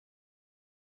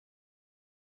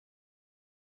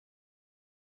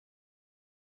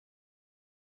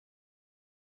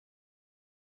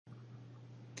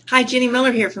Hi, Ginny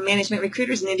Miller here from Management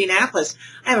Recruiters in Indianapolis.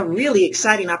 I have a really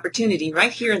exciting opportunity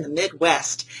right here in the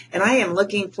Midwest, and I am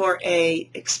looking for a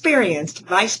experienced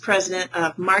Vice President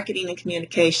of Marketing and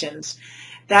Communications.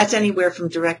 That's anywhere from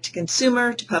direct to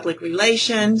consumer to public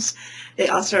relations. They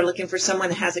also are looking for someone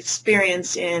that has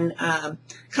experience in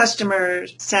customer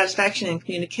satisfaction and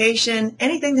communication,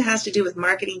 anything that has to do with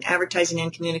marketing, advertising,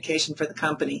 and communication for the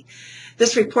company.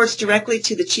 This reports directly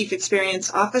to the Chief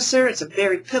Experience Officer. It's a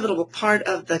very pivotal part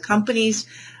of the company's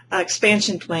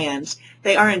expansion plans.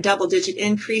 They are in double-digit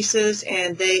increases,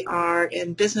 and they are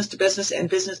in business to business and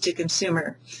business to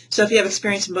consumer. So if you have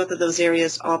experience in both of those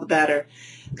areas, all the better.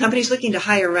 The company's looking to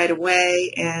hire right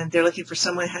away, and they're looking for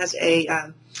someone who has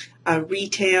a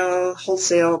retail,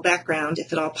 wholesale background,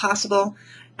 if at all possible.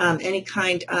 Any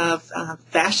kind of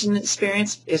fashion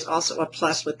experience is also a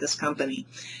plus with this company.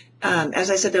 As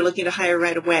I said, they're looking to hire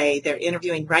right away. They're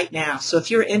interviewing right now. So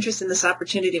if you're interested in this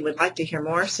opportunity and would like to hear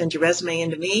more, send your resume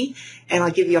in to me, and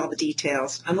I'll give you all the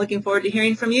details. I'm looking forward to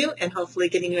hearing from you and hopefully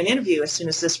getting you an interview as soon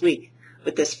as this week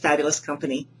with this fabulous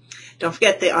company. Don't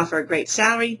forget, they offer a great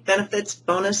salary, benefits,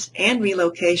 bonus, and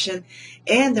relocation,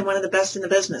 and they're one of the best in the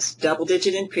business.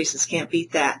 Double-digit increases. Can't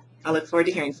beat that. I look forward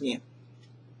to hearing from you.